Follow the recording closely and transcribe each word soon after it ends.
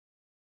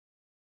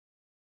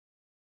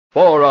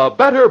For a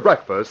better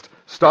breakfast,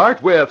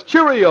 start with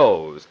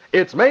Cheerios.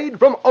 It's made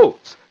from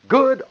oats,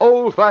 good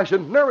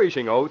old-fashioned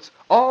nourishing oats,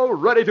 all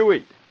ready to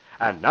eat.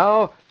 And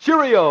now,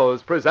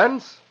 Cheerios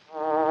presents...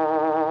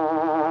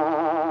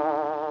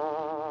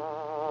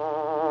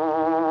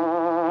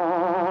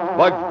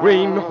 The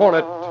Green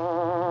Hornet.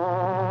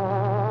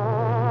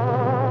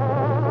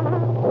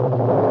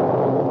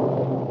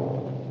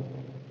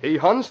 He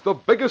hunts the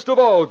biggest of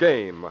all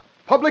game,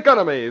 public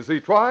enemies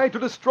who try to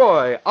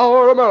destroy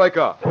our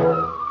America.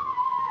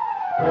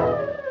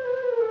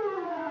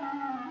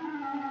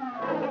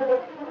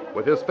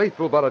 With his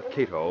faithful valet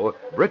Cato,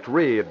 Britt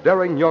Reed,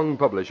 daring young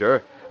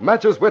publisher,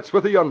 matches wits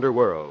with the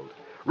underworld,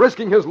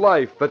 risking his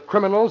life that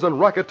criminals and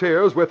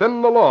racketeers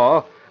within the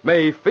law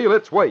may feel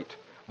its weight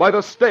by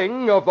the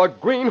sting of the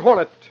Green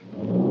Hornet.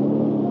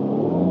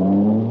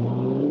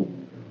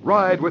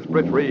 Ride with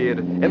Britt Reed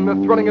in the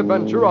thrilling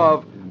adventure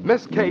of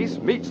Miss Case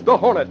Meets the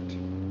Hornet.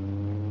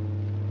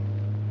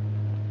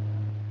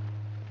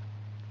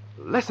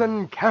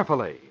 Listen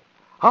carefully.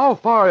 How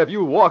far have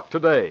you walked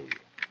today?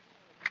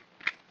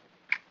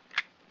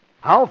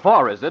 How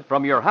far is it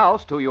from your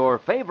house to your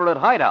favorite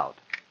hideout?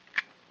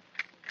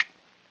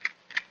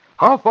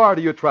 How far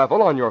do you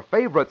travel on your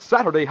favorite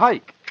Saturday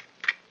hike?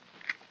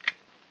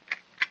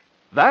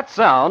 That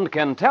sound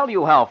can tell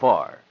you how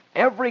far.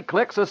 Every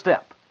click's a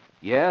step.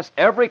 Yes,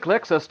 every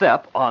click's a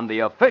step on the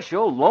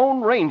official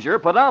Lone Ranger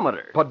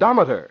pedometer.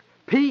 Pedometer.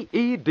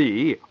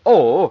 Pedometer.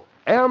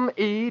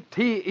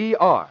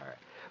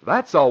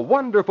 That's a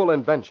wonderful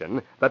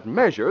invention that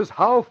measures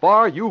how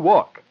far you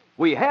walk.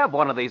 We have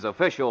one of these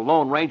official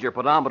Lone Ranger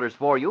pedometers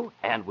for you,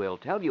 and we'll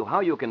tell you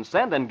how you can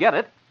send and get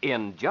it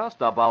in just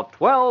about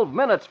 12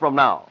 minutes from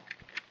now.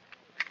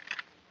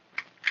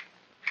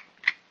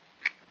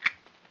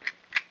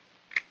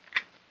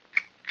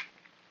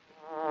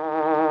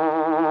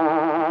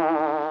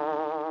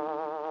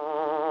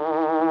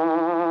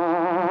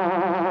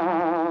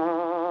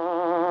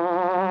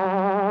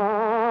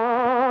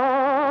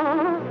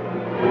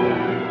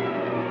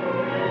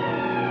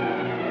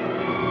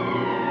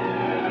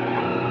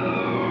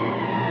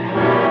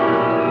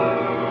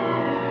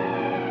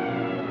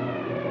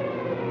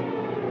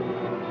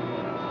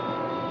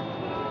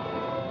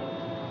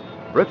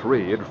 Britt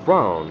Reed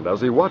frowned as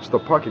he watched the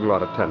parking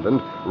lot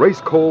attendant race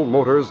cold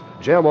motors,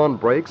 jam on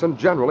brakes, and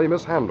generally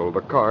mishandle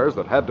the cars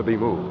that had to be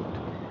moved.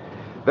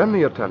 Then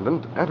the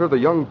attendant entered the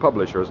young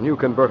publisher's new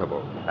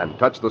convertible and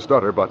touched the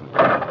starter button.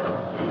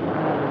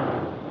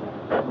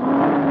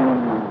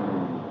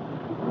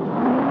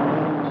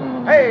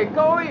 Hey,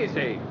 go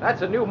easy.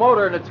 That's a new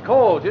motor and it's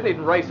cold. You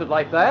needn't race it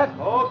like that.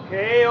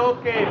 Okay,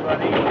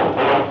 buddy.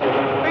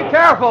 Be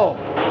careful.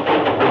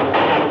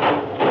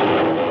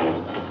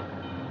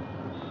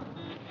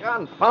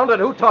 Confound it,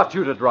 who taught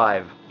you to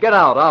drive? Get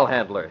out, I'll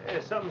handle her.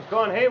 Hey, something's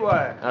gone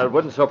haywire. It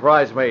wouldn't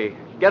surprise me.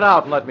 Get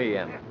out and let me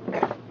in.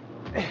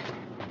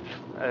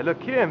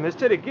 Look here,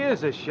 mister, the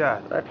gears are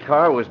shot. That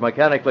car was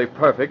mechanically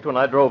perfect when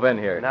I drove in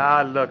here.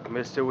 Now, look,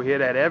 mister, we hear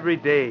that every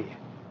day.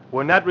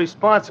 We're not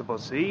responsible,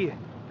 see?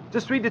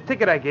 Just read the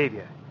ticket I gave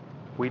you.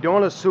 We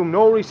don't assume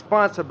no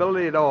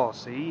responsibility at all,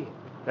 see?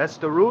 That's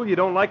the rule. You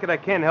don't like it, I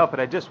can't help it.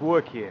 I just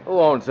work here. Who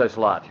owns this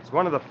lot? It's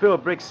one of the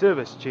Philbrick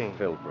service chain.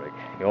 Philbrick.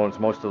 He owns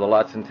most of the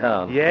lots in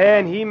town. Yeah,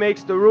 and he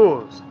makes the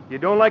rules. You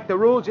don't like the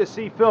rules, you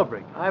see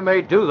Philbrick. I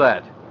may do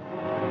that.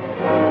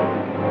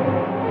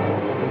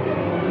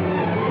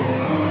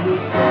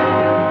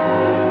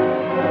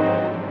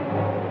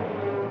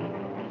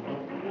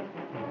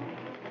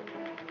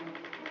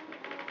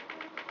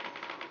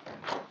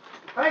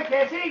 Hi,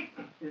 Cassie.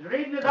 Is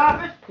Reed in his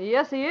office?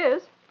 Yes, he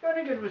is.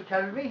 Gunnigan was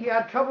telling me he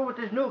had trouble with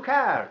his new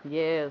car.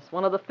 Yes,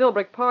 one of the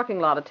Philbrick parking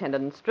lot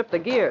attendants stripped the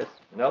gears.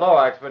 Hello,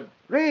 Oxford.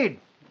 Reed,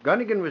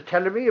 Gunnigan was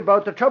telling me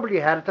about the trouble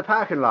you had at the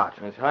parking lot.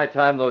 It's high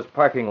time those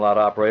parking lot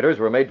operators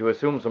were made to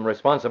assume some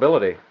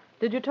responsibility.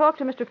 Did you talk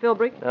to Mr.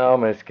 Philbrick? No,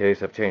 Miss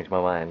Case, I've changed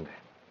my mind.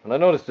 When I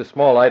noticed a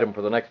small item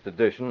for the next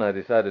edition, I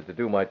decided to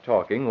do my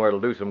talking where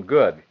it'll do some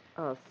good.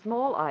 A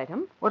small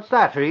item? What's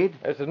that, Reed?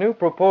 There's a new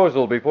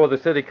proposal before the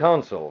city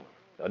council.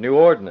 A new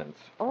ordinance.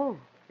 Oh.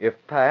 If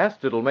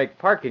passed, it'll make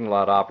parking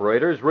lot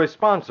operators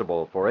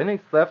responsible for any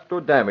theft or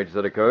damage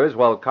that occurs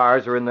while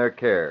cars are in their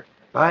care.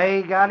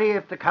 By golly,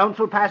 if the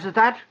council passes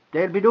that,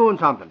 they'll be doing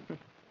something.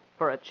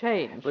 For a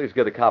change. Please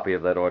get a copy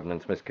of that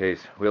ordinance, Miss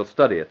Case. We'll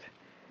study it.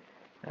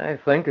 I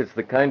think it's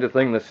the kind of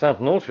thing the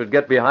Sentinel should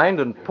get behind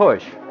and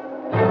push.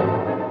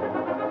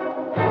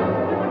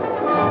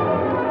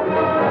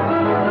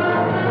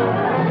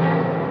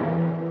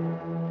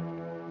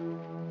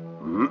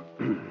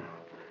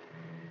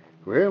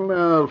 Well,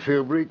 now,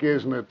 Philbrick,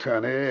 isn't it,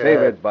 Tony? Save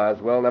it,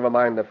 Boswell. Never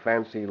mind the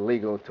fancy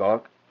legal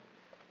talk.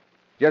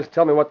 Just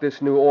tell me what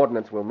this new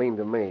ordinance will mean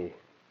to me.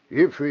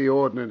 If the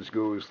ordinance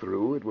goes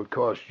through, it will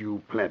cost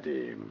you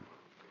plenty.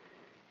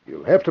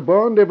 You'll have to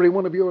bond every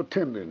one of your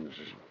attendants.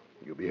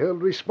 You'll be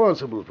held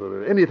responsible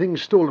for anything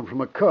stolen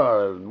from a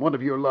car in one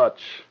of your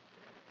lots,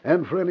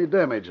 and for any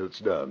damage that's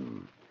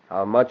done.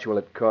 How much will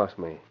it cost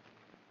me?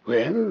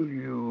 Well,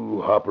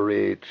 you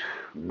operate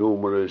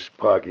numerous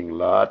parking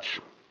lots.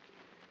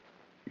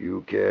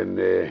 You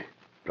can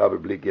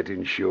probably get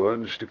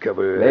insurance to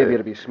cover... Maybe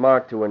it'd be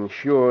smart to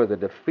ensure the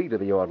defeat of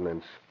the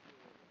ordinance.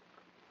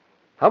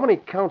 How many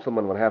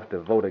councilmen would have to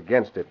vote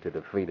against it to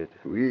defeat it?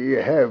 We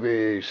have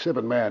a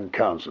 7-man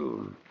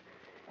council.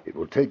 It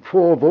will take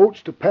 4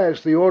 votes to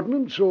pass the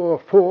ordinance or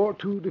 4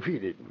 to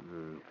defeat it.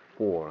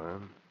 4, huh?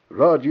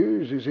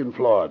 Rogers is in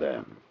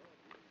Florida.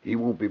 He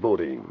won't be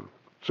voting.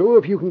 So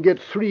if you can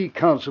get 3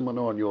 councilmen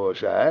on your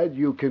side,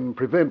 you can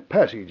prevent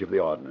passage of the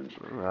ordinance.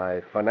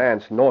 I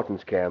financed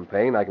Norton's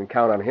campaign. I can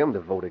count on him to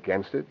vote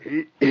against it.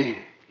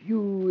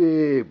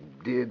 You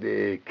did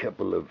a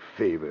couple of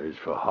favors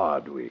for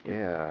Hardwick.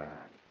 Yeah.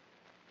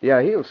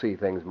 Yeah, he'll see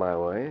things my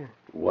way.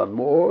 1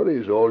 more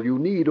is all you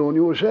need on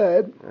your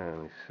side. Let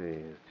me see.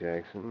 It's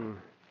Jackson.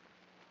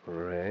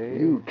 Ray.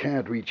 You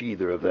can't reach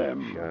either of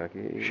them.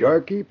 Sharkey.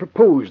 Sharkey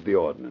proposed the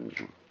ordinance.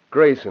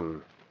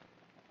 Grayson.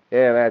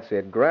 Yeah, that's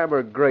it.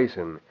 Grabber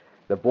Grayson.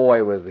 The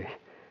boy with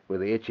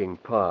the itching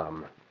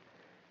palm.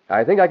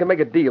 I think I can make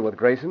a deal with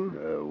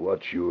Grayson.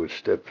 Watch your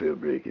step,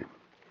 Philbrick.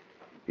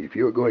 If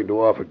you're going to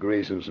offer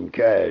Grayson some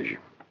cash,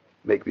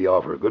 make the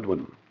offer a good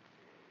one.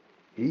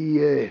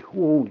 He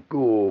won't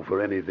go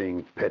for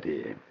anything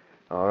petty.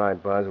 All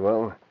right,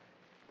 Boswell.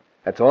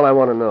 That's all I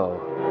want to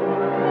know.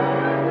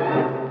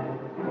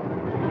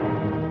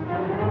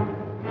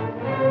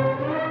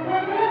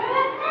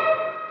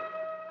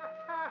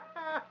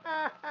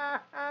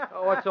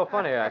 Oh, what's so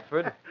funny,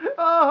 Axford?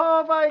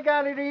 Oh, by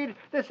golly, Reed,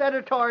 this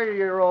editorial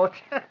you wrote.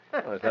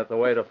 Oh, is that the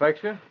way it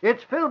affects you?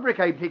 It's Philbrick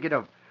I'm thinking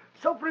of.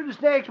 Suffering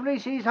snakes, when he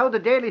sees how the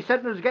Daily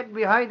Sentinel's getting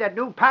behind that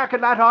new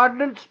parking lot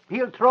ordinance,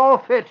 he'll throw a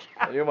fit.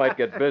 Well, you might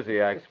get busy,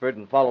 Axford,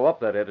 and follow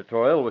up that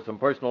editorial with some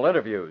personal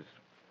interviews.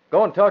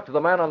 Go and talk to the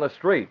man on the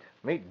street.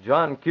 Meet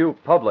John Q.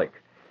 Public.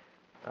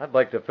 I'd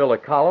like to fill a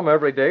column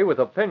every day with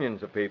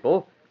opinions of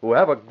people who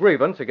have a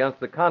grievance against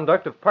the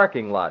conduct of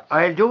parking lots.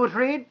 I'll do it,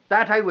 Reed.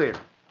 That I will.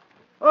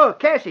 Oh,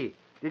 Cassie,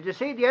 did you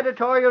see the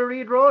editorial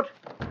Reed wrote?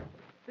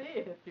 See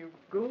it, you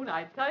goon.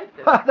 I typed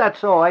it. That's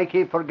so. I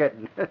keep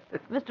forgetting.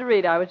 Mr.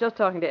 Reed, I was just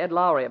talking to Ed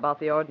Lowry about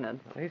the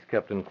ordinance. He's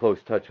kept in close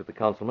touch with the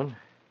councilman.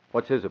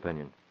 What's his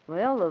opinion?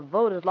 Well, the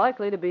vote is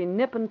likely to be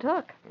nip and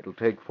tuck. It'll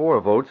take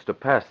 4 votes to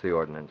pass the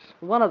ordinance.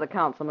 One of the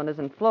councilmen is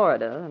in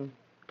Florida, and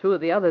 2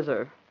 of the others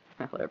are,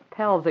 well, they're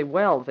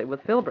palsy-welsy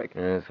with Philbrick.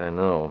 Yes, I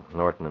know.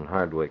 Norton and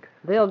Hardwick.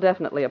 They'll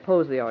definitely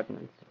oppose the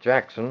ordinance.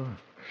 Jackson,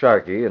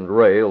 Sharkey, and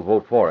Ray will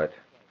vote for it.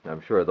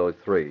 I'm sure of those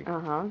 3.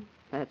 Uh-huh.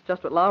 That's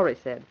just what Lowry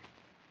said.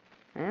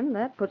 And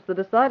that puts the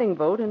deciding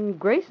vote in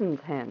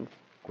Grayson's hands.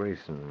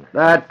 Grayson.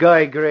 That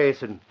guy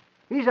Grayson.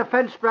 He's a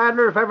fence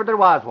straddler if ever there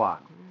was one.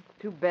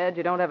 It's too bad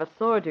you don't have a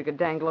sword you could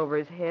dangle over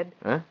his head.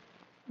 Huh?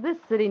 This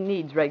city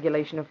needs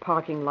regulation of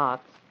parking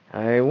lots.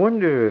 I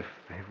wonder if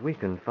we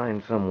can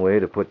find some way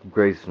to put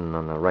Grayson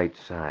on the right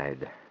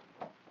side.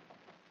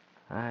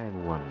 I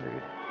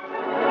wondered.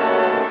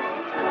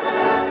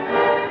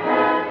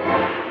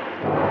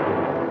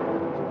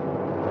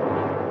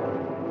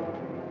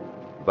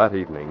 That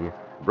evening,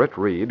 Britt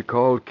Reed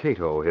called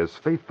Cato, his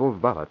faithful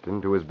valet,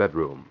 into his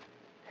bedroom.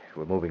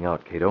 We're moving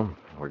out, Cato.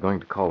 We're going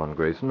to call on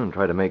Grayson and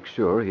try to make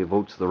sure he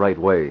votes the right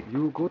way.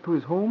 You go to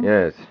his home?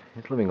 Yes.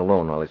 He's living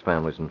alone while his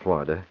family's in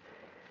Florida.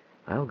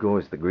 I'll go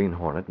as the Green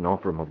Hornet and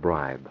offer him a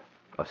bribe.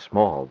 A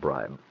small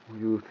bribe.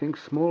 You think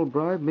small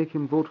bribe make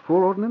him vote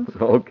for ordinance?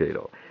 Oh,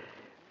 Cato.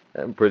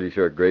 I'm pretty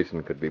sure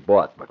Grayson could be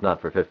bought, but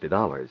not for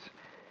 $50.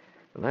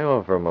 When I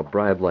offer him a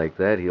bribe like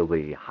that, he'll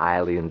be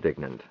highly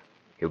indignant.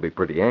 He'll be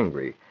pretty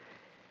angry.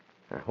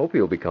 I hope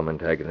he'll become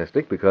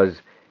antagonistic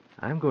because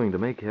I'm going to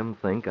make him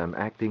think I'm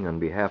acting on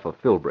behalf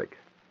of Philbrick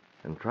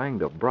and trying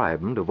to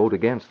bribe him to vote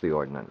against the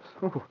ordinance.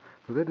 Oh,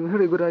 that's a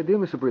very good idea,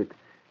 Mr. Britt.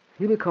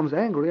 He becomes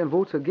angry and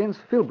votes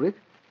against Philbrick,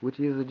 which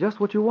is just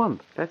what you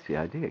want. That's the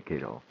idea,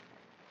 Cato.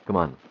 Come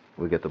on.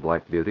 We'll get the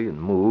Black Beauty and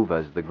move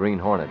as the Green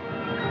Hornet.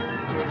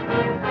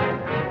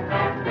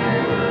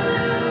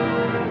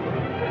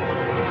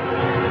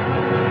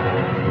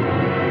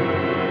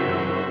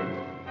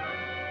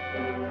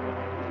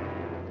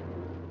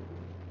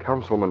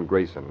 Councilman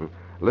Grayson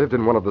lived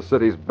in one of the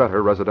city's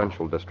better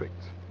residential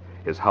districts.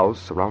 His house,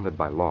 surrounded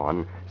by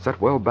lawn, set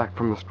well back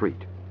from the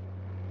street.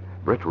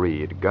 Britt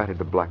Reed guided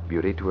the Black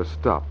Beauty to a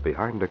stop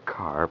behind a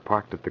car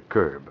parked at the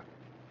curb.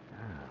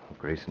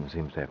 Grayson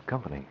seems to have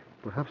company.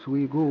 Perhaps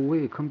we go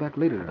away, come back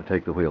later. I'll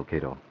take the wheel,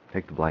 Cato.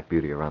 Take the Black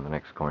Beauty around the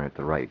next corner at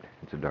the right.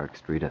 It's a dark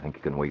street. I think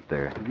you can wait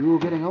there. You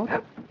getting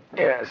out?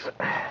 Yes.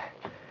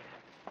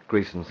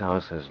 Grayson's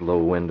house has low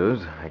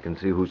windows. I can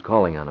see who's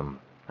calling on him.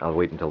 I'll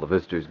wait until the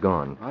visitor's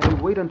gone. I'll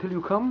wait until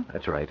you come?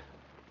 That's right.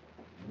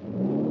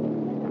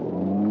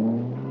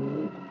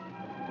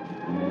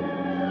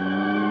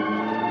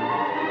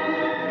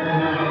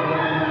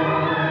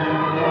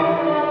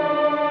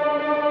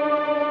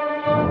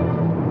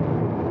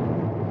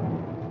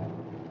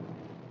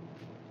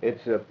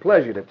 It's a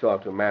pleasure to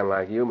talk to a man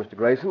like you, Mr.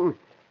 Grayson.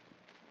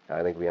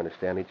 I think we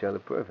understand each other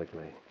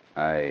perfectly.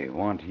 I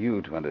want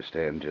you to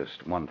understand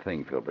just one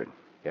thing, Philbrick.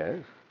 Yes?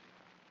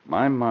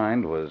 My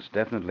mind was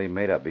definitely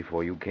made up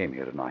before you came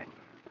here tonight.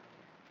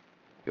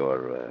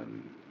 You're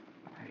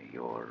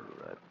Your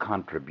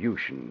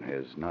contribution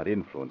has not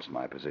influenced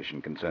my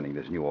position concerning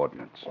this new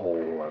ordinance.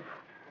 Oh, of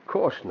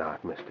course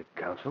not, Mr.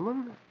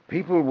 Councilman.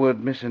 People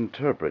would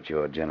misinterpret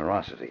your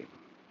generosity.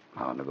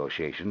 Our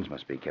negotiations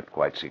must be kept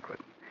quite secret.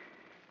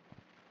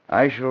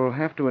 I shall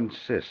have to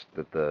insist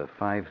that the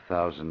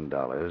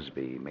 $5,000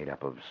 be made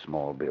up of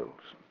small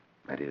bills.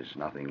 That is,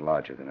 nothing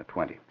larger than a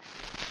 20.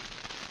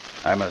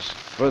 I must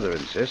further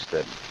insist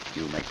that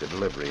you make the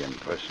delivery in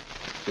person.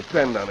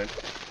 Depend on it.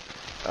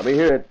 I'll be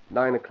here at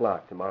 9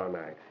 o'clock tomorrow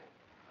night.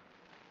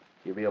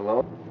 You be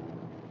alone?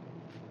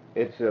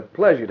 It's a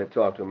pleasure to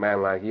talk to a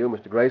man like you,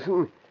 Mr.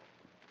 Grayson.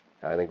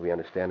 I think we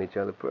understand each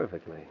other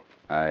perfectly.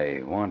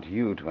 I want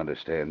you to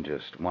understand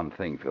just one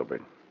thing,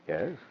 Filbert.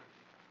 Yes?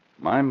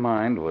 My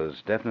mind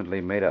was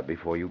definitely made up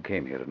before you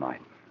came here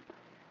tonight.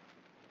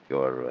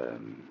 Your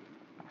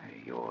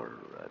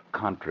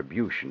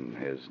contribution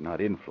has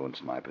not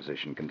influenced my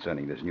position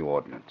concerning this new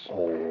ordinance.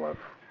 Oh, of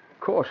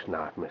course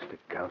not, Mr.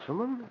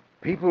 Councilman.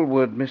 People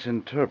would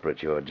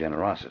misinterpret your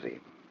generosity.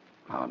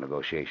 Our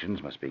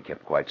negotiations must be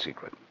kept quite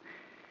secret.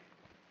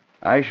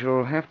 I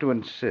shall have to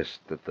insist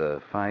that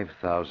the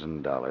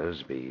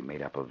 $5,000 be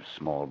made up of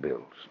small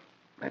bills.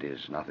 That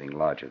is, nothing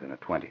larger than a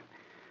 20.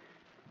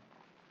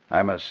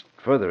 I must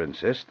further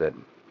insist that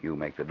you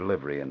make the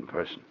delivery in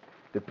person.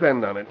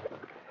 Depend on it.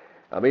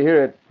 I'll be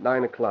here at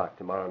 9 o'clock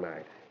tomorrow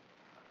night.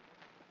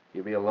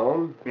 You be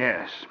alone?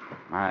 Yes.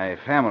 My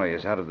family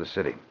is out of the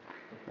city.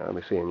 I'll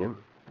be seeing you.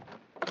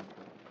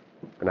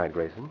 Good night,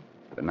 Grayson.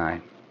 Good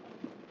night.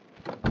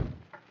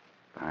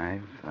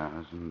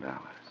 $5,000.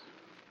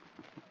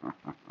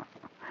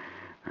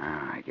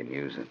 I can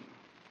use it.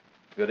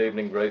 Good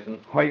evening, Grayson.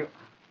 Why,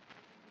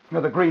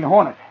 you're the Green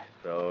Hornet.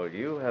 So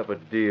you have a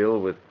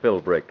deal with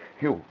Philbrick.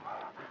 You.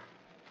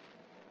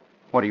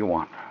 What do you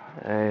want?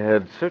 I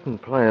had certain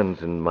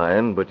plans in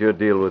mind, but your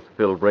deal with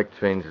Philbrick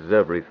changes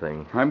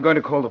everything. I'm going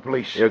to call the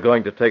police. You're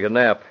going to take a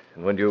nap,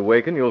 and when you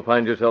awaken, you'll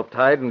find yourself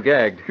tied and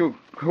gagged. You,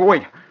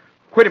 wait.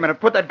 Wait a minute.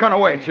 Put that gun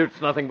away. It shoots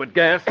nothing but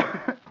gas.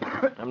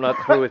 I'm not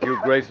through with you,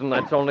 Grayson.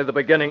 That's only the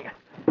beginning.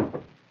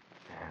 Well,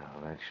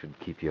 that should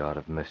keep you out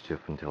of mischief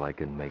until I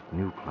can make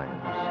new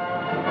plans.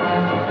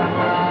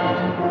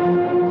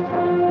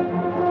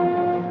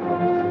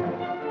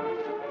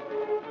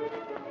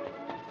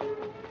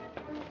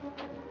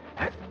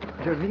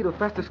 There's need of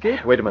fast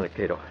escape? Wait a minute,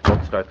 Cato.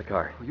 Don't start the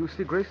car. You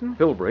see Grayson?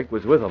 Philbrick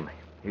was with him.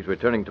 He's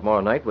returning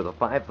tomorrow night with a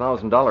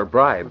 $5,000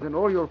 bribe. Then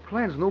all your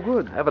plans no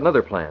good. I have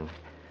another plan.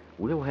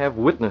 We'll have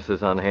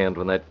witnesses on hand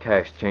when that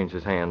cash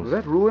changes hands.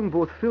 That ruined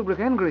both Philbrick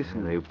and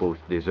Grayson. They both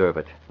deserve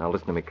it. Now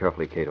listen to me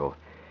carefully, Cato.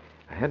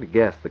 I had to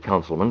gas the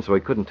councilman so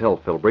he couldn't tell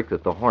Philbrick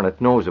that the Hornet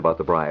knows about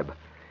the bribe.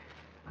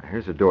 Now,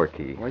 here's a door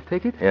key. I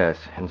take it? Yes,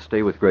 and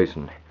stay with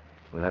Grayson.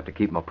 We'll have to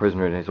keep him a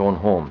prisoner in his own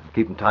home.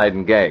 Keep him tied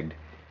and gagged.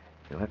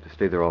 He'll have to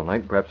stay there all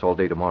night, perhaps all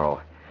day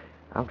tomorrow.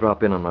 I'll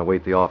drop in on my way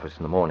to the office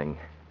in the morning.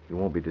 You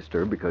won't be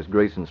disturbed because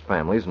Grayson's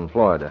family's in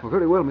Florida. Well,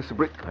 very well, Mr.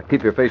 Brick. Now,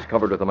 keep your face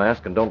covered with a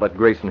mask and don't let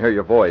Grayson hear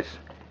your voice.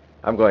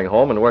 I'm going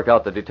home and work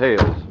out the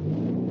details.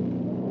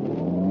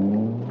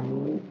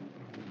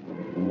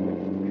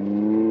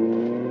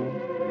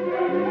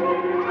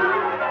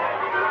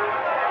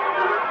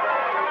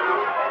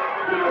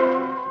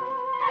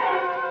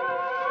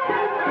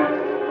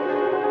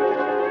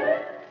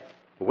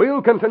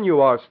 We'll continue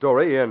our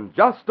story in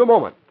just a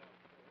moment.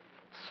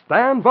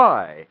 Stand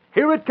by.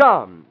 Here it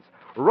comes.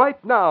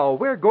 Right now,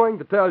 we're going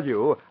to tell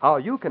you how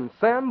you can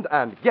send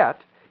and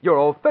get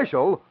your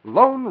official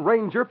Lone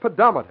Ranger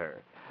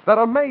pedometer, that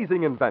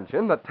amazing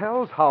invention that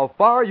tells how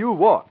far you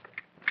walk.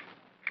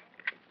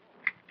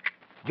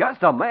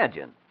 Just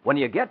imagine, when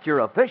you get your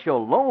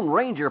official Lone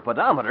Ranger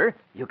pedometer,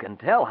 you can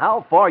tell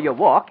how far you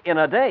walk in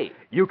a day.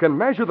 You can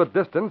measure the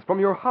distance from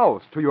your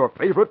house to your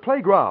favorite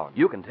playground.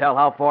 You can tell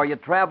how far you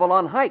travel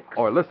on hikes.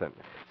 Or listen,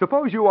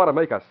 suppose you want to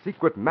make a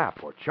secret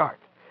map or chart.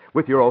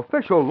 With your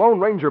official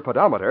Lone Ranger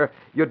pedometer,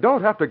 you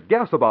don't have to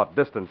guess about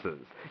distances.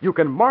 You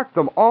can mark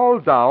them all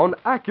down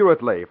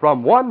accurately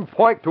from one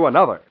point to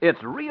another.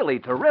 It's really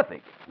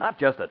terrific. Not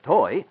just a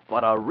toy,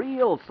 but a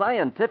real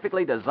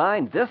scientifically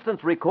designed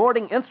distance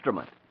recording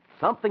instrument.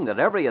 Something that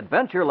every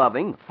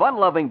adventure-loving,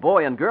 fun-loving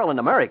boy and girl in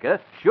America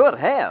should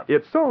have.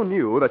 It's so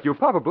new that you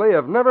probably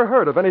have never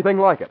heard of anything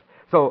like it.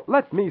 So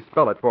let me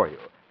spell it for you.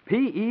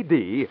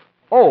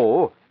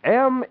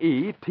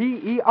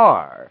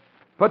 Pedometer.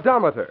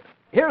 Pedometer.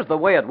 Here's the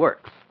way it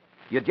works.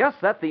 You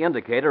just set the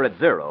indicator at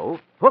 0,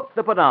 hook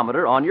the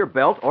pedometer on your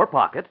belt or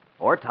pocket,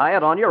 or tie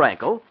it on your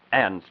ankle,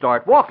 and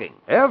start walking.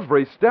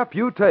 Every step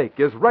you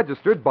take is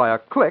registered by a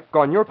click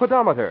on your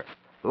pedometer,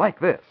 like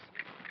this.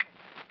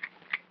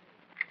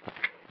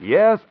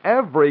 Yes,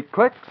 every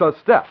click's a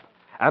step,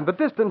 and the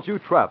distance you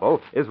travel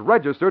is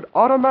registered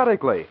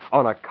automatically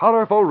on a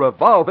colorful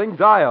revolving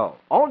dial.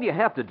 All you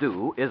have to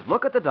do is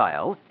look at the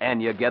dial,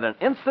 and you get an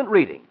instant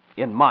reading.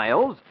 In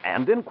miles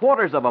and in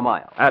quarters of a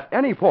mile. At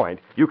any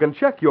point, you can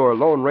check your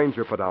Lone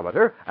Ranger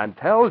pedometer and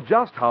tell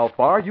just how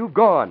far you've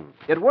gone.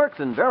 It works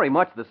in very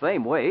much the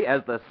same way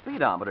as the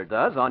speedometer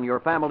does on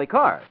your family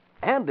car.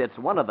 And it's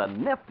one of the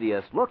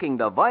niftiest looking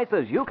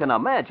devices you can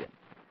imagine.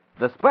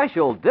 The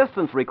special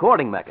distance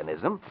recording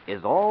mechanism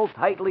is all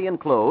tightly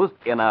enclosed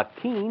in a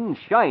keen,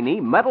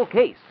 shiny metal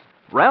case,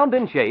 round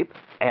in shape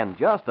and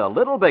just a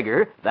little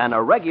bigger than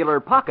a regular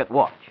pocket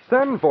watch.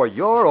 Send for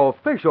your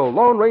official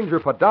Lone Ranger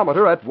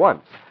pedometer at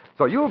once,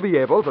 so you'll be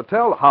able to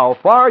tell how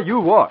far you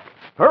walk.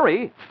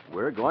 Hurry!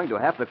 We're going to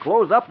have to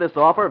close up this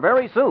offer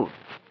very soon.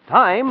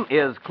 Time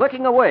is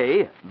clicking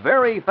away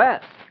very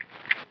fast.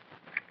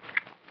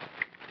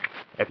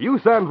 If you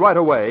send right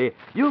away,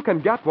 you can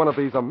get one of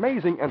these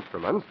amazing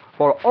instruments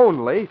for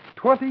only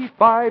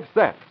 25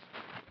 cents.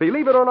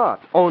 Believe it or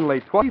not,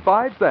 only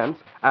 25 cents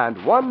and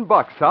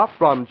 $1 top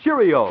from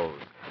Cheerios,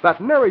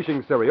 that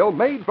nourishing cereal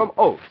made from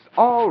oats,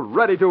 all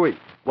ready to eat.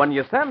 When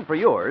you send for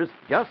yours,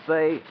 just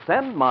say,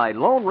 "Send my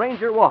Lone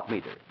Ranger walk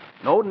meter."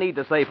 No need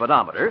to say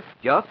pedometer,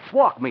 just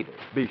walk meter.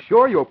 Be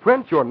sure you'll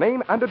print your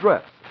name and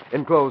address.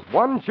 Enclose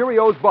one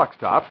Cheerios box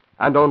top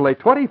and only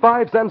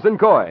 25 cents in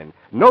coin.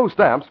 No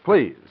stamps,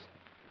 please.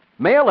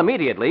 Mail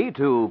immediately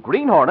to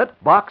Green Hornet,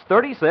 Box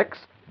 36,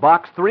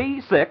 Box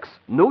 36,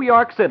 New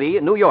York City,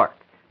 New York.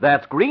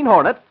 That's Green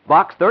Hornet,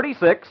 Box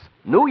 36,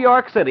 New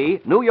York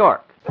City, New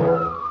York.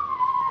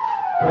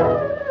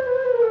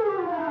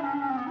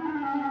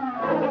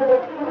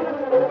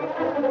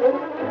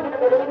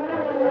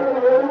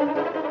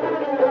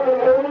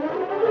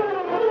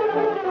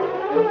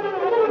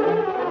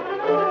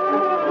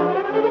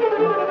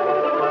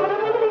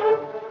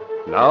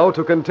 Now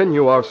to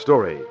continue our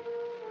story.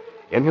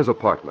 In his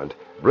apartment,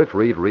 Britt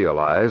Reed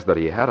realized that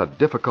he had a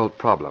difficult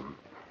problem.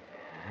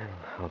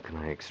 How can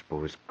I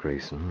expose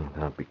Grayson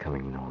without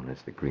becoming known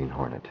as the Green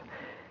Hornet?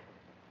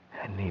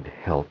 I need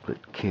help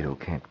that Cato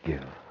can't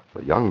give.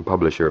 The young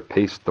publisher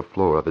paced the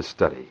floor of his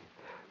study,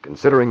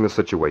 considering the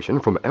situation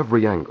from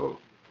every angle.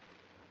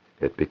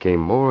 It became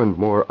more and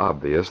more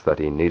obvious that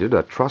he needed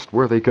a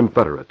trustworthy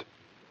confederate.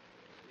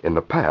 In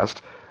the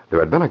past, there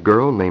had been a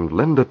girl named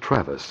Linda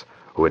Travis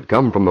who had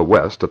come from the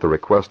West at the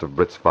request of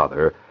Britt's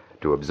father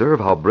to observe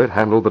how Britt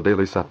handled the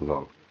Daily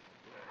Sentinel.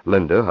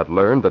 Linda had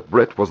learned that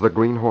Britt was the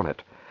Green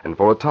Hornet, and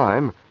for a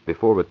time,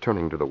 before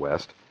returning to the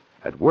West,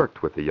 had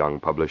worked with the young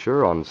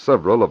publisher on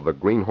several of the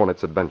Green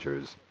Hornet's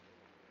adventures.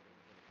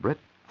 Britt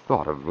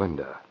thought of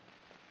Linda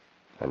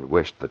and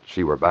wished that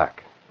she were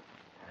back.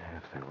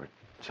 If there were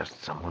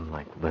just someone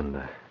like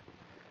Linda,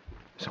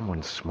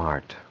 someone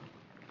smart,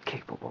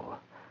 capable,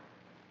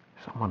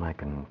 someone I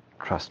can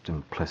trust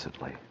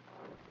implicitly.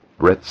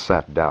 Britt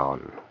sat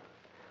down,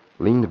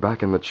 leaned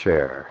back in the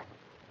chair,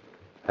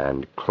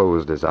 and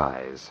closed his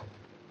eyes.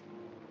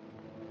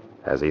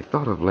 As he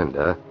thought of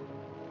Linda,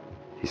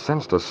 he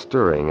sensed a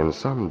stirring in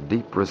some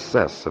deep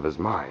recess of his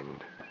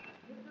mind.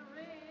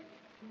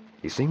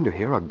 He seemed to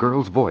hear a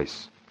girl's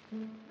voice.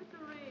 Mr.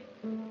 Reed,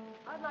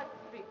 I'd like to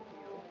speak to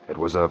you. It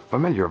was a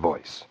familiar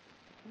voice.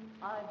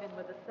 I've been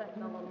with the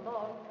Sentinel a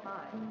long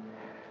time.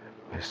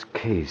 Miss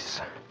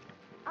Case.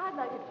 I'd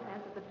like a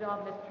chance at the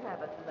job Miss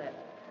Travis left.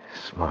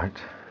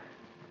 Smart,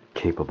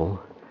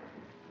 capable.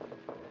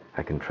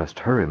 I can trust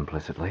her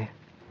implicitly.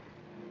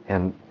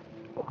 And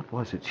what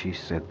was it she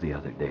said the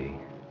other day?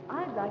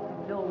 I'd like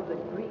to know the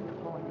Green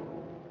Hornet.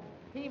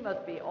 He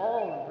must be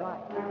all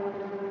right.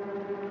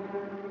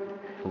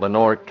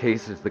 Lenore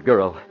Case is the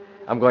girl.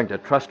 I'm going to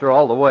trust her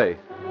all the way.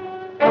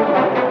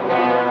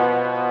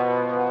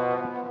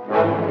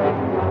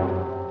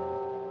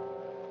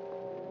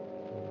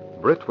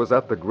 Britt was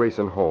at the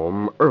Grayson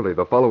home early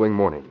the following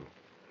morning.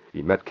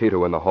 He met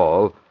Cato in the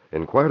hall,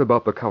 inquired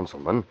about the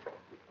councilman,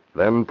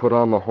 then put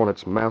on the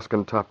Hornet's mask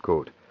and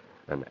topcoat,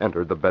 and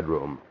entered the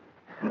bedroom.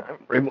 I'm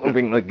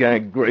removing the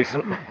gag,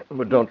 Grayson.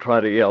 But don't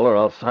try to yell or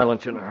I'll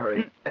silence you in a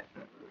hurry.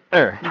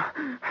 There.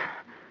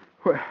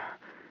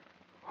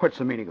 What's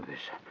the meaning of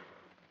this?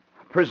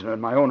 A prisoner in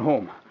my own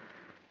home.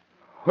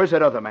 Where's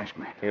that other masked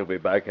man? He'll be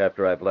back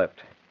after I've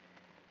left.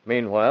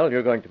 Meanwhile,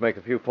 you're going to make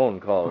a few phone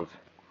calls.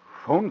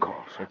 Phone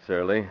calls? It's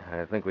early.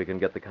 I think we can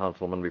get the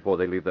councilmen before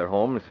they leave their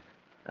homes.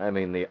 I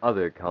mean the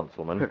other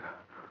councilmen.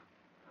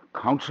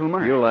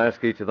 Councilman? You'll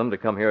ask each of them to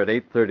come here at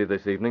 8:30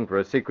 this evening for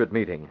a secret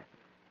meeting.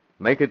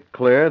 Make it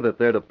clear that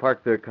they're to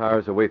park their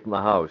cars away from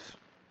the house.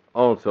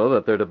 Also,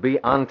 that they're to be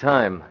on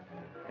time.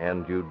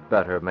 And you'd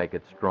better make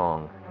it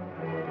strong.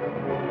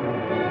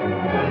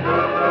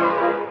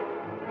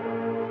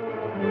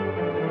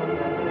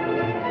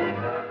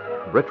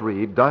 Britt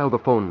Reed dialed the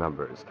phone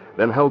numbers,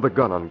 then held the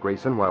gun on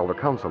Grayson while the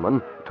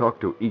councilman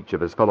talked to each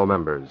of his fellow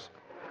members.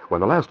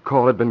 When the last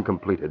call had been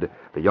completed,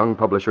 the young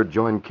publisher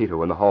joined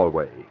Cato in the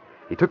hallway.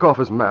 He took off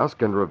his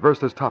mask and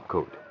reversed his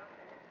topcoat.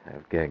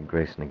 I've gagged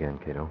Grayson again,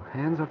 Cato.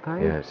 Hands are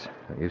tied? Yes.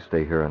 You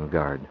stay here on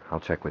guard. I'll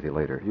check with you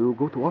later. You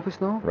go to office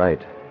now?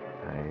 Right.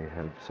 I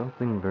have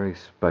something very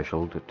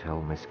special to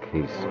tell Miss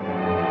Case.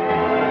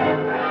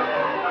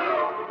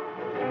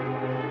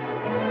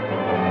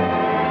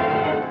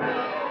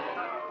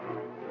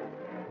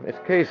 Miss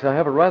Case, I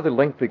have a rather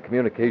lengthy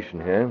communication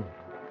here.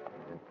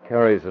 It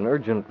carries an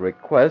urgent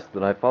request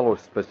that I follow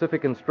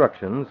specific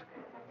instructions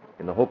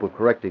in the hope of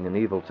correcting an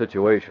evil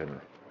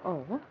situation.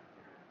 Oh?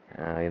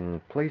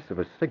 In place of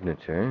a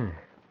signature,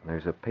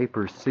 there's a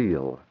paper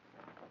seal.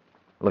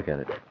 Look at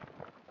it.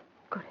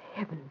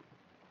 Heaven.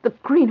 The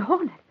Green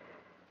Hornet.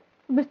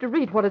 Mr.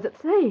 Reed, what does it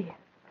say?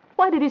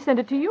 Why did he send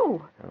it to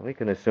you? Well, we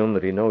can assume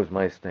that he knows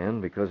my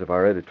stand because of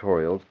our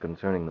editorials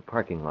concerning the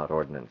parking lot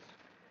ordinance.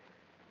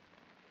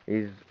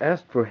 He's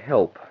asked for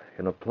help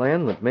in a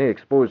plan that may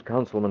expose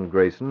Councilman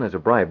Grayson as a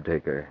bribe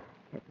taker.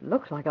 It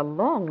looks like a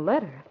long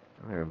letter.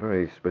 There are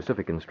very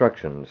specific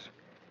instructions.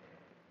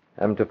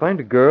 I'm to find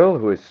a girl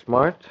who is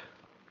smart,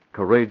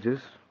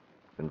 courageous,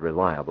 and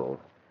reliable.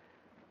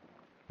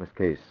 Miss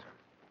Case,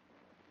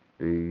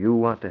 do you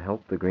want to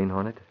help the Green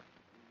Hornet?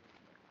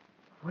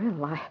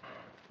 Well,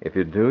 If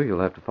you do,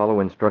 you'll have to follow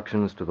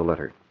instructions to the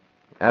letter.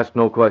 Ask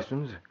no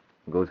questions.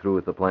 Go through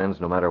with the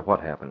plans no matter what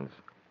happens.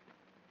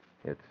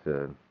 It's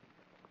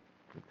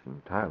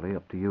entirely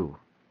up to you.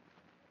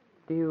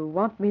 Do you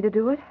want me to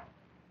do it?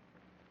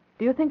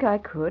 Do you think I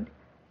could?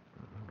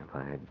 If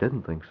I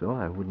didn't think so,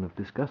 I wouldn't have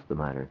discussed the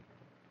matter.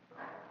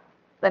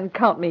 Then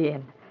count me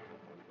in.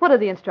 What are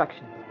the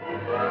instructions?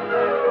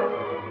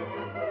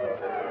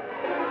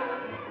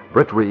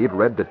 Britt Reed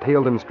read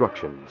detailed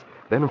instructions,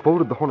 then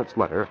folded the Hornet's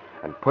letter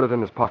and put it in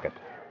his pocket.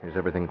 Is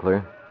everything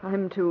clear?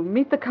 I'm to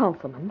meet the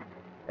councilman,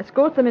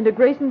 escort them into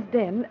Grayson's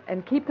den,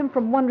 and keep them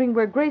from wondering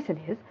where Grayson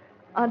is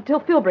until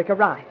Philbrick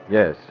arrives.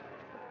 Yes.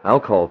 I'll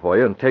call for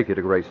you and take you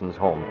to Grayson's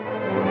home.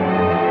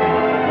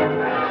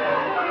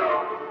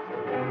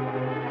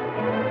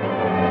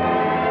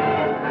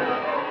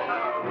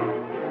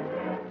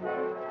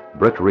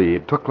 Britt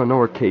Reed took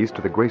Lenore Case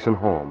to the Grayson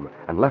home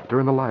and left her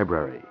in the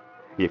library.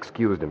 He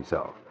excused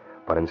himself,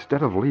 but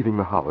instead of leaving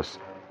the house,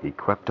 he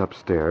crept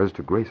upstairs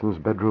to Grayson's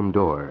bedroom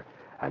door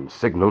and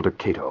signaled to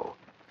Cato.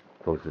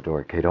 Close the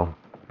door, Cato.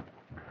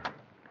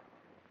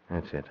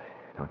 That's it.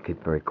 Now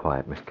keep very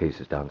quiet. Miss Case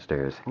is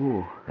downstairs.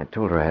 Oh. I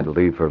told her I had to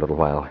leave for a little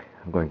while.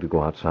 I'm going to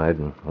go outside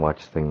and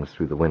watch things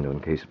through the window in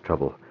case of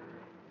trouble.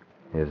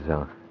 Is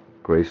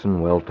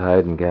Grayson well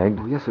tied and gagged?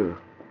 Oh, yes, sir.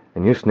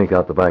 And you sneak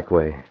out the back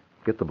way.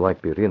 Get the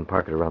Black Beauty and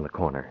park it around the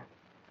corner.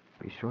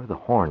 Be sure the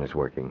horn is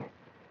working.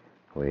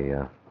 We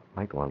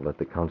might want to let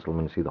the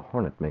councilman see the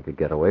Hornet make a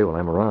getaway while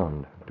I'm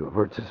around to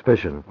avert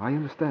suspicion. I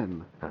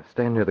understand. Now,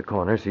 stand near the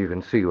corner so you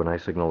can see when I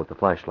signal with the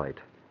flashlight.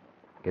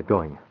 Get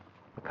going.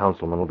 The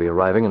councilman will be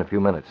arriving in a few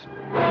minutes.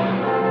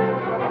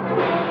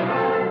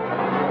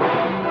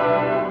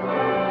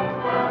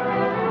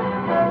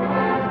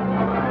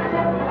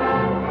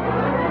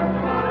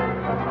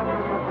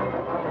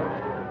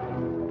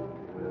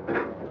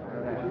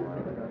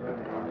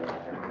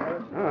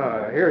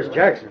 Here's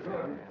Jackson.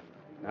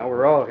 Now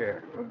we're all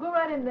here. Well, go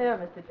right in there,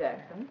 Mr.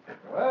 Jackson.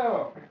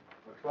 Well,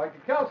 looks like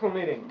a council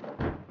meeting.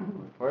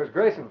 Where's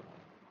Grayson?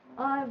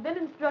 I've been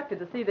instructed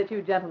to see that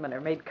you gentlemen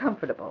are made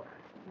comfortable.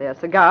 There are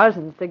cigars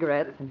and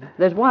cigarettes, and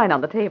there's wine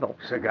on the table.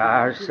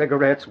 Cigars,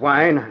 cigarettes,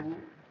 wine.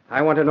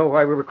 I want to know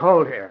why we were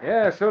called here.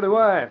 Yeah, so do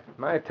I.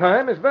 My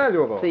time is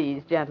valuable.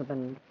 Please,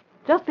 gentlemen,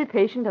 just be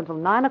patient until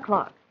 9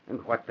 o'clock.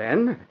 And what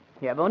then?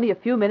 You have only a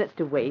few minutes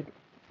to wait,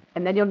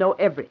 and then you'll know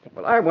everything.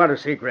 Well, I want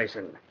to see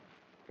Grayson.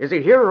 Is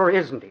he here or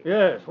isn't he?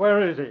 Yes,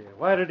 where is he?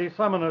 Why did he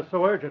summon us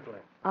so urgently?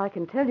 I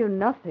can tell you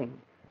nothing.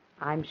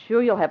 I'm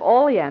sure you'll have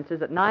all the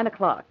answers at 9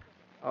 o'clock,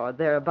 or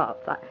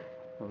thereabouts.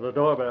 The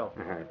doorbell.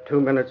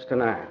 2 minutes to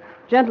 9.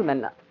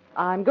 Gentlemen,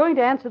 I'm going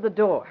to answer the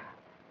door.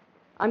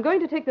 I'm going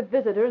to take the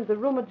visitor into the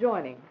room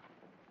adjoining.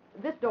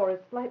 This door is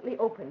slightly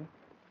open.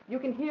 You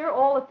can hear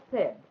all that's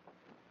said.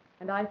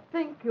 And I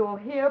think you'll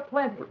hear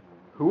plenty.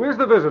 Who is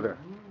the visitor?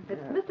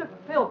 It's Mr.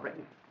 Philbrick,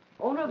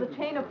 owner of the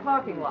chain of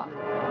parking lots.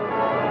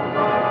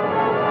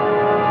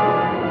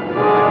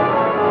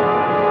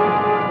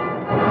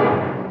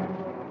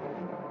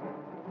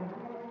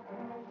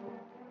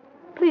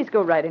 Please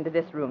go right into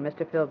this room,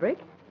 Mr. Philbrick.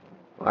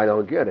 I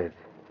don't get it.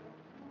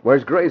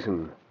 Where's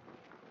Grayson?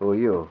 Who are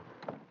you?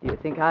 Do you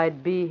think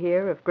I'd be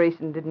here if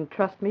Grayson didn't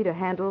trust me to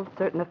handle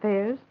certain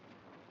affairs?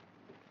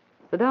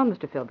 Sit down,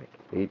 Mr. Philbrick.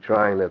 He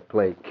trying to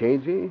play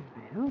cagey?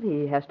 Well,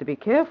 he has to be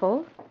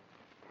careful.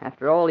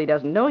 After all, he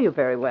doesn't know you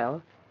very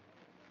well.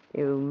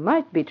 You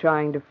might be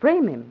trying to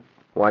frame him.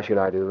 Why should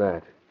I do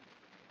that?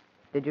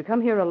 Did you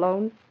come here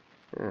alone?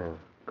 Yeah,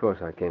 of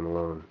course I came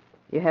alone.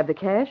 You have the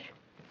cash?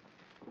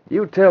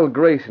 You tell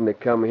Grayson to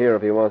come here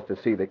if he wants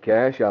to see the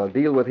cash. I'll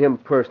deal with him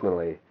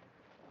personally.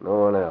 No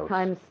one else.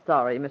 I'm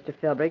sorry, Mr.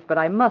 Philbrick, but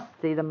I must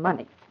see the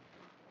money.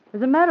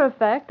 As a matter of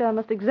fact, I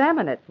must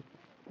examine it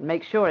and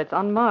make sure it's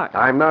unmarked.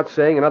 I'm not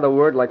saying another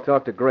word like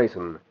talk to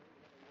Grayson.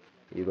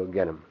 You go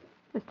get him.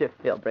 Mr.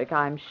 Philbrick,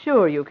 I'm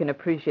sure you can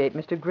appreciate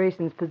Mr.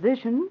 Grayson's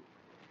position.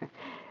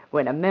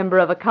 When a member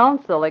of a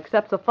council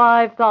accepts a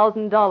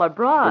 $5,000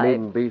 bribe... You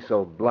needn't be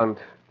so blunt.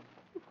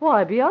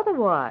 Why be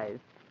otherwise?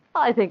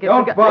 I think it's...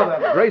 Don't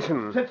bother.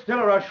 Grayson. Sit still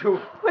or I'll shoot.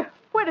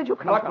 Where did you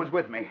come Luck from? was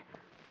with me.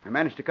 I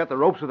managed to cut the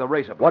ropes with a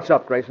razor blade. What's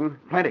up, Grayson?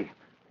 Plenty.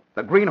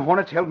 The Green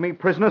Hornets held me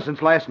prisoner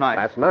since last night.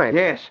 Last night?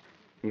 Yes.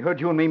 He heard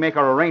you and me make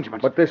our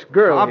arrangements. But this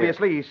girl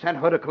Obviously, he sent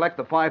her to collect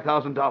the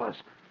 $5,000.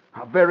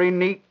 A very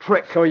neat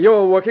trick. So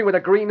you're working with a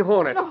Green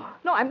Hornet?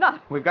 No, I'm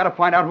not. We've got to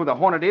find out who the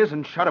Hornet is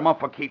and shut him up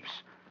for keeps.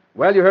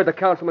 Well, you heard the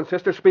councilman's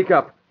sister. Speak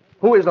up.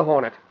 Who is the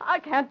Hornet? I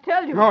can't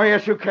tell you. Oh,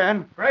 yes, you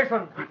can.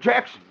 Grayson,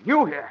 Jackson,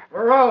 you here.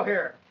 We're all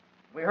here.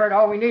 We heard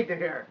all we need to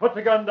hear. put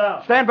the gun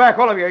down. Stand back,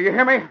 all of you. You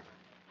hear me?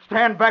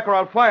 Stand back or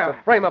I'll fire.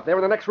 Frame up there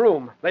in the next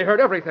room. They heard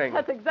everything.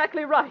 That's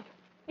exactly right.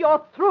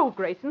 You're through,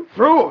 Grayson.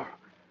 Through?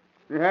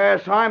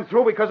 Yes, I'm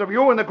through because of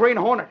you and the Green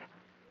Hornet.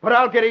 But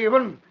I'll get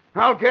even.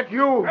 I'll get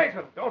you.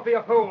 Grayson, don't be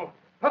a fool.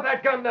 Put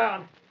that gun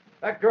down.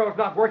 That girl's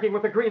not working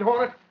with the Green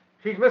Hornet.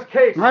 She's Miss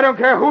Case. I don't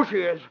care who she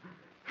is.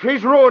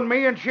 She's ruined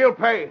me and she'll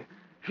pay.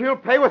 She'll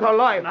pay with her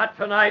life. Not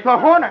tonight. The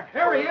Hornet.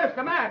 Here he is,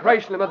 the man.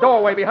 Grayson in the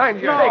doorway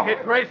behind you. No. Take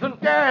it, Grayson.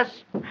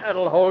 Yes.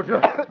 That'll hold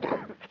you.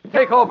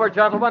 Take over,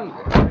 gentlemen.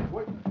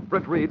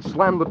 Britt Reed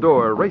slammed the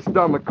door, raced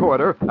down the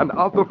corridor, and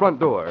out the front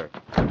door.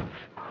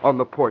 On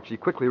the porch, he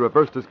quickly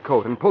reversed his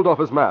coat and pulled off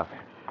his mask.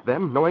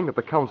 Then, knowing that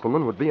the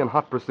councilman would be in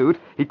hot pursuit,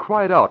 he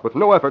cried out with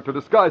no effort to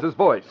disguise his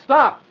voice.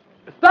 Stop!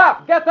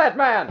 Stop! Get that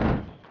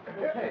man!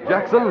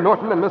 Jackson,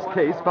 Norton, and Miss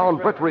Case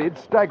found Britt Reed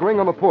staggering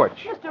on the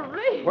porch. Mr.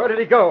 Reed. Where did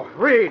he go?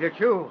 Reed, it's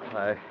you.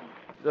 I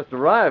just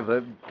arrived.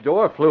 The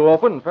door flew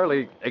open and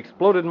fairly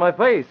exploded in my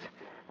face.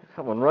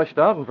 Someone rushed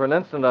out, and for an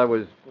instant I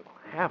was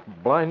half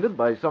blinded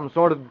by some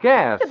sort of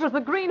gas. It was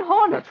the Green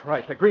Hornet. That's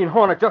right. The Green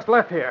Hornet just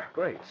left here.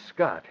 Great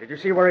Scott. Did you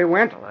see where he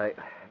went? Well, I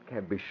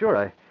can't be sure.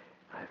 I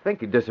think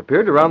he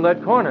disappeared around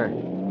that corner.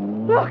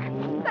 Look,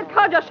 that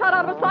car just shot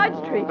out of a side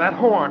street. That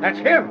horn. That's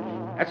him.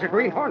 That's the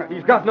Green Hornet.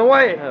 He's gotten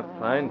away. A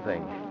fine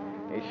thing.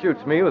 He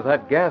shoots me with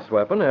that gas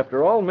weapon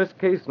after all Miss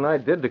Case and I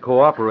did to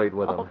cooperate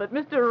with him. Oh, but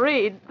Mr.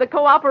 Reed, the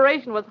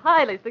cooperation was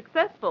highly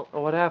successful.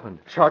 Oh, what happened?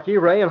 Sharkey,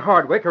 Ray, and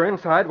Hardwick are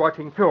inside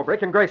watching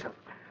Philbrick and Grayson.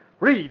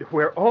 Reed,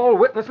 we're all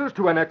witnesses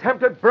to an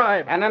attempted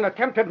bribe. And an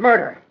attempted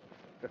murder.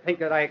 To think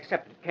that I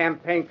accepted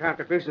campaign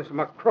contributions from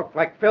a crook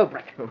like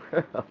Philbrick.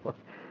 Well,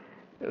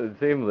 it would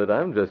seem that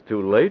I'm just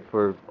too late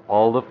for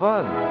all the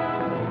fun.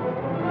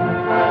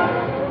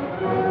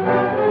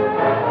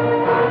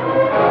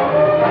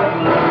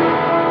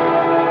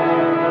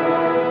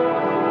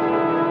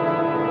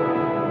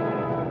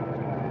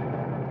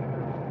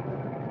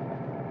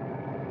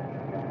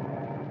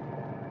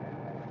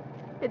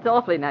 It's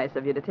awfully nice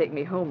of you to take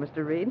me home,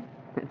 Mr. Reed.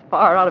 It's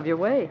far out of your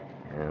way.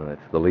 Well,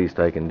 that's the least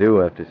I can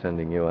do after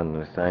sending you on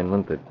an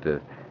assignment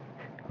that,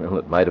 well,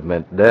 it might have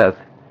meant death.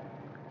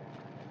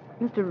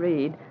 Mr.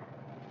 Reed,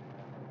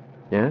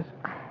 Yes?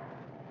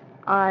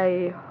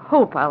 I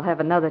hope I'll have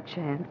another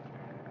chance.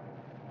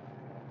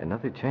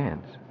 Another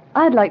chance.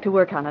 I'd like to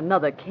work on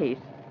another case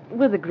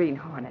with the Green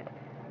Hornet.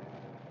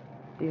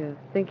 Do you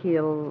think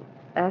he'll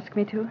ask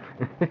me to?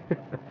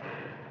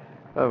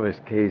 Oh, Miss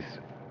Case,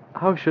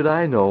 how should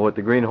I know what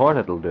the Green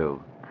Hornet will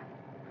do?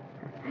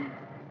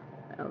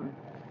 Well,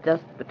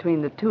 just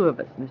between the two of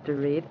us, Mr.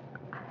 Reed,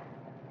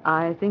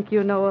 I think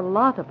you know a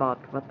lot about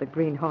what the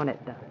Green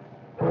Hornet does.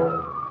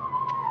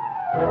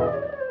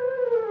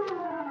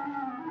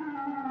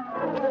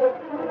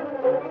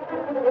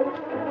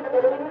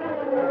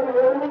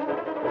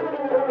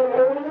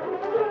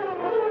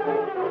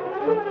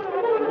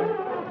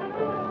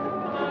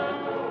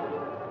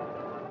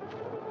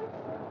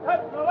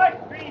 Cut the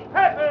light, Green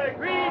Panther.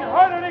 Green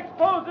Hornet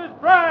exposes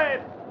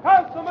bribe.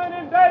 Councilman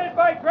indicted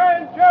by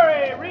grand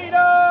jury. Read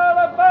all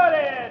about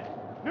it.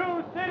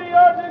 New city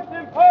ordinance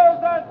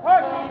imposed on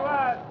parking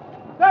lots.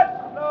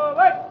 Set the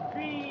light,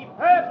 Green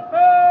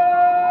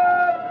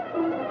Panther.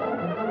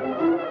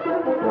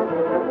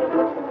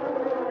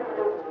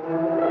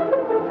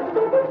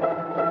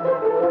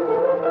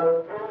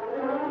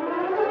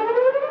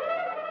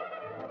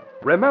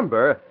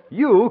 Remember,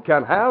 you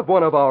can have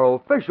one of our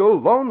official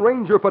Lone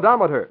Ranger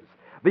pedometers,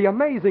 the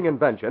amazing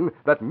invention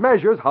that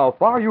measures how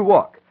far you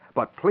walk.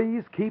 But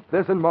please keep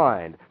this in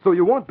mind so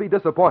you won't be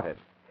disappointed.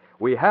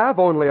 We have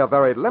only a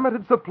very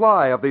limited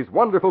supply of these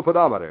wonderful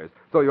pedometers,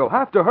 so you'll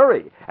have to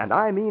hurry, and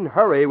I mean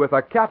hurry with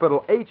a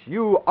capital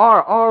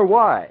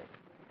Hurry.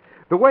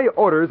 The way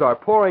orders are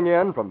pouring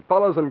in from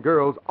fellows and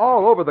girls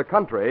all over the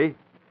country,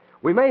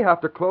 we may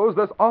have to close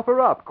this offer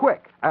up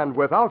quick and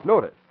without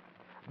notice.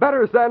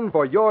 Better send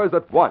for yours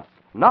at once,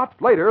 not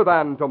later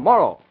than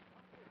tomorrow.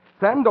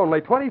 Send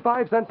only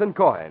 25 cents in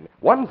coin,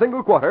 1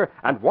 single quarter,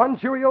 and 1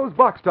 Cheerios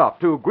box top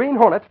to Green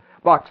Hornet,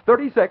 Box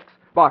 36,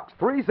 Box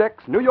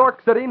 36, New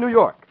York City, New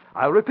York.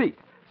 I'll repeat.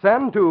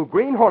 Send to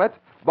Green Hornet,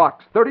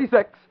 Box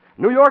 36,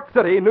 New York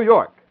City, New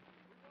York.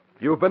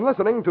 You've been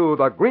listening to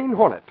The Green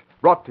Hornet,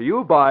 brought to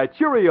you by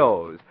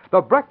Cheerios,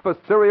 the breakfast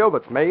cereal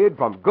that's made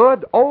from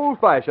good,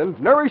 old-fashioned,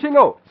 nourishing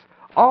oats,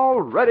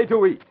 all ready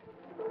to eat.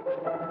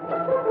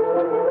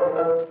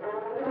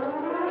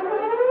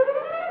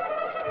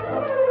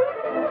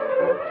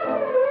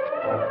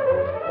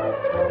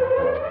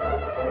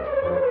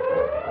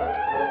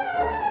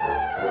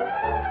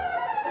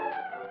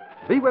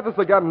 Be with us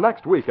again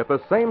next week at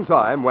the same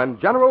time when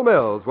General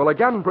Mills will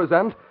again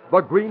present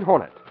The Green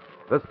Hornet.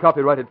 This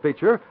copyrighted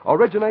feature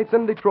originates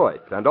in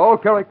Detroit, and all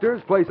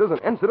characters, places, and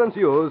incidents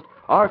used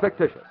are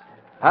fictitious.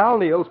 Hal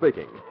Neal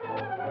speaking.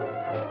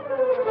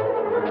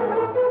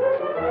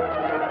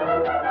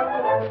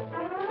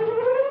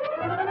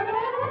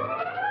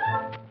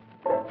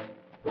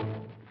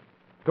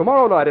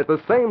 Tomorrow night at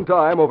the same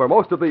time over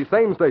most of these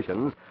same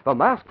stations, the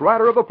Masked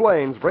Rider of the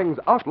Plains brings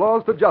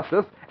outlaws to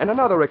justice in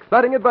another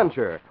exciting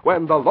adventure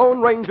when the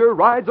Lone Ranger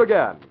rides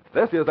again.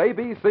 This is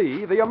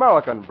ABC, the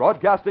American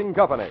Broadcasting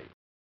Company.